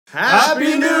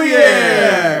Happy New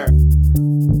Year!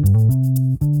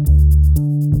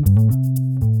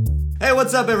 Hey,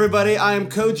 what's up, everybody? I am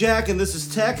Kojak, and this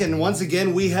is Tech, and once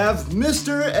again, we have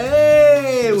Mr.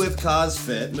 A with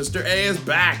CosFit. Mr. A is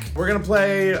back. We're gonna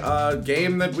play a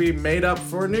game that we made up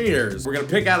for New Year's. We're gonna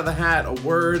pick out of the hat a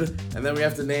word, and then we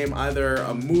have to name either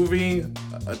a movie,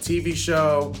 a TV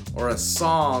show, or a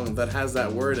song that has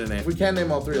that word in it. If we can't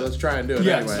name all three, let's try and do it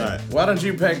anyway. All right. Why don't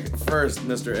you pick first,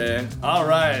 Mr. A? All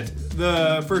right.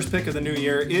 The first pick of the new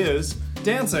year is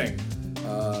dancing.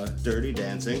 Dirty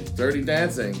Dancing. Dirty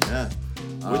Dancing. Yeah.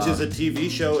 Which is a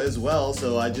TV show as well,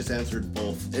 so I just answered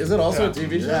both. Is it also Yeah. a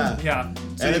TV show? Yeah. Yeah.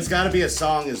 And it's got to be a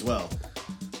song as well.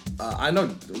 I know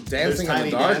Dancing in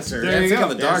Tiny the Dark. Dancer. There you Dancing go.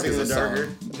 in the Dark Dancing is in a the Dark.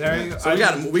 song. There you go. So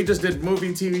we just did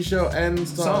movie, TV show, and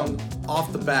song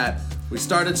off the bat. We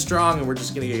started strong, and we're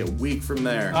just gonna get weak from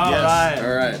there. All Yes. right.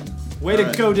 All right. Way to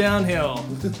go downhill.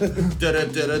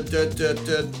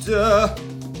 Da-da-da-da-da-da-da.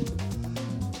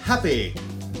 Happy.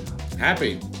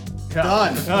 Happy.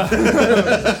 Done.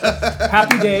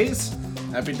 Happy days.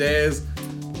 Happy days.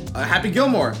 Happy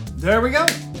Gilmore. There we go.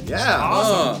 Yeah.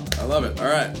 Awesome. Oh, I love it. All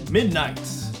right. Midnight.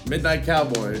 Midnight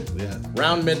Cowboy. Yeah.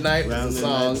 Round Midnight Round is the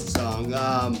Midnight song.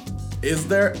 song. Is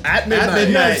there at midnight?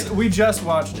 Midnight. Yes, we just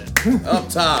watched it. Up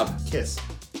top. Kiss.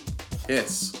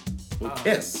 Kiss. Well,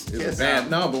 Kiss is Kiss. a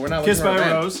band. No, but we're not. Kiss looking for a by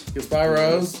band. Rose. Kiss by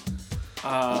Rose.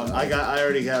 I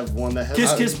already have one that has.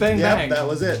 Kiss, Kiss, Bang, Yep, Bang. that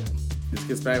was it.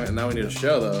 Kiss Bang. And now we need a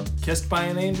show though. Kissed by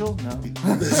an angel? No.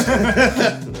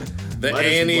 The Might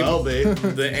as Annie. well be.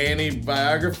 The Annie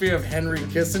biography of Henry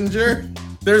Kissinger.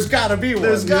 There's gotta be one.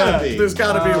 There's gotta be. There's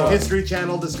gotta be one. History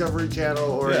Channel, Discovery Channel,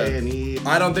 or Yeah. A&E.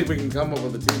 I don't think we can come up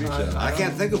with a TV show. I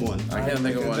can't think of one. I can't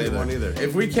think of one think of either. one either.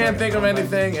 If we can't think of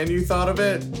anything and you thought of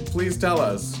it, please tell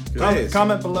us. Please.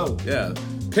 Comment below. Yeah.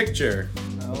 Picture.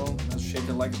 Oh, that's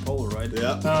shaking like a Polaroid.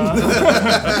 Yep.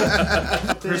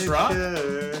 Chris Rock?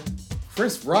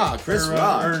 Chris Rock. Chris Or,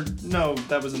 Rock. or no,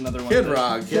 that was another one. Kid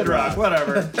Rock. Kid Rock,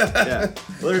 whatever. Yeah.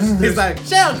 Well, He's like,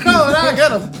 Shell Code, I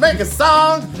gotta make a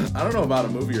song. I don't know about a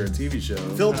movie or a TV show.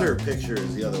 Filter Picture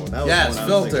is the other one. That was Yes, the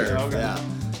one I was Filter. thinking of. Okay. Yeah.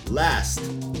 Last.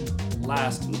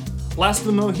 Last of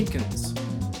the Mohicans.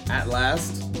 At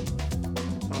last.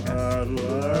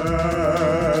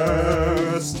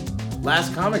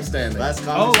 Last Comic Standing. Last Oh,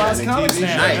 Comic Last Standing Comic TV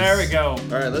Stand. show. Nice. There we go.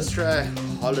 All right, let's try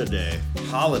Holiday.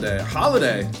 Holiday.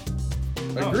 Holiday.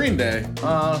 A Oh. Green Day.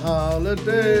 On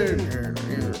holiday.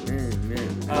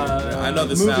 I know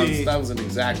this movie. sounds. That was an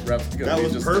exact replica. That we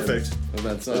was just perfect. did of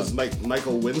that That was song.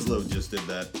 Michael Winslow just did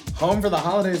that. Home for the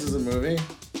Holidays is a movie.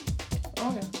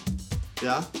 Oh, yeah.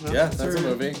 Yeah? Yeah, that's a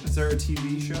movie. Is there a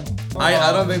TV show?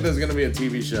 I don't think there's gonna be a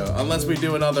TV show unless we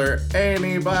do another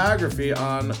A&E biography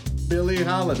on Billie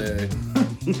Holiday.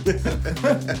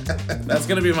 That's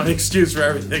gonna be my excuse for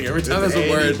everything. Every time there's a A&E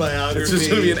word, biography. it's just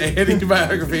gonna be an A&E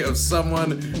biography of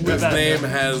someone whose that, name yeah.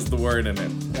 has the word in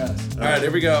it. Yes. All right,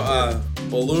 here we go.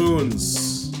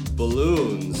 Balloons.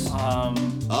 Balloons.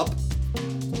 Up.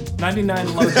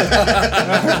 99 love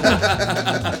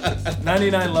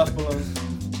 99 love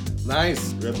balloons.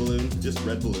 Nice. Red Balloon. Just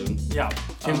Red Balloon. Yeah.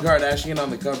 Kim Kardashian on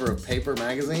the cover of Paper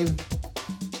magazine.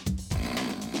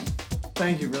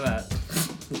 Thank you for that.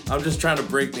 I'm just trying to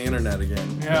break the internet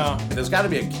again. Yeah. There's got to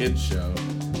be a kids show.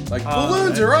 Like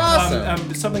balloons are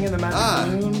awesome. Something in the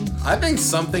magic balloon. I think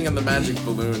Something in the Magic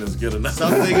Balloon is good enough.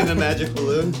 Something in the Magic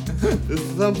Balloon.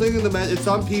 Something in the Magic. It's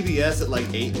on PBS at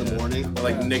like 8 in the morning.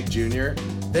 Like Nick Jr.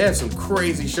 They have some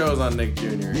crazy shows on Nick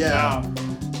Jr. Yeah.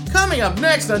 Coming up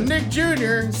next on Nick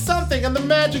Jr., Something in the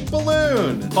Magic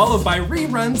Balloon. Followed by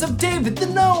reruns of David the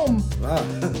Gnome.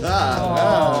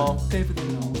 Ah. Oh, David the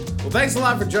Gnome. Well, thanks a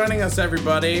lot for joining us,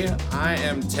 everybody. I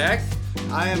am Tech.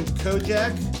 I am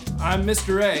Kojak. I'm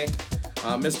Mr. A.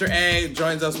 Mr. A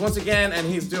joins us once again, and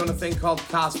he's doing a thing called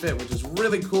CosFit, which is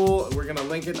really cool. We're going to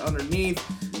link it underneath.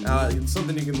 It's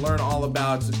something you can learn all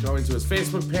about going to his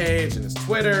Facebook page and his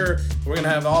Twitter. We're going to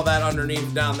have all that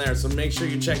underneath down there, so make sure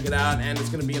you check it out, and it's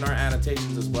going to be in our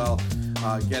annotations as well,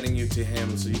 getting you to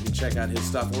him so you can check out his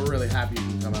stuff. We're really happy you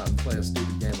can come out and play a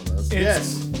stupid game with us.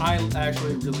 Yes. I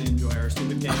actually really enjoy our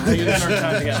stupid game. We spend our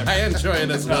time together. I enjoy it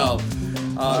as well.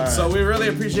 So we really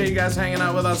appreciate you guys hanging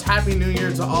out with us. Happy New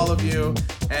Year to all of you.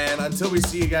 And until we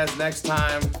see you guys next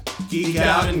time, geek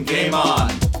out and game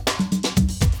on.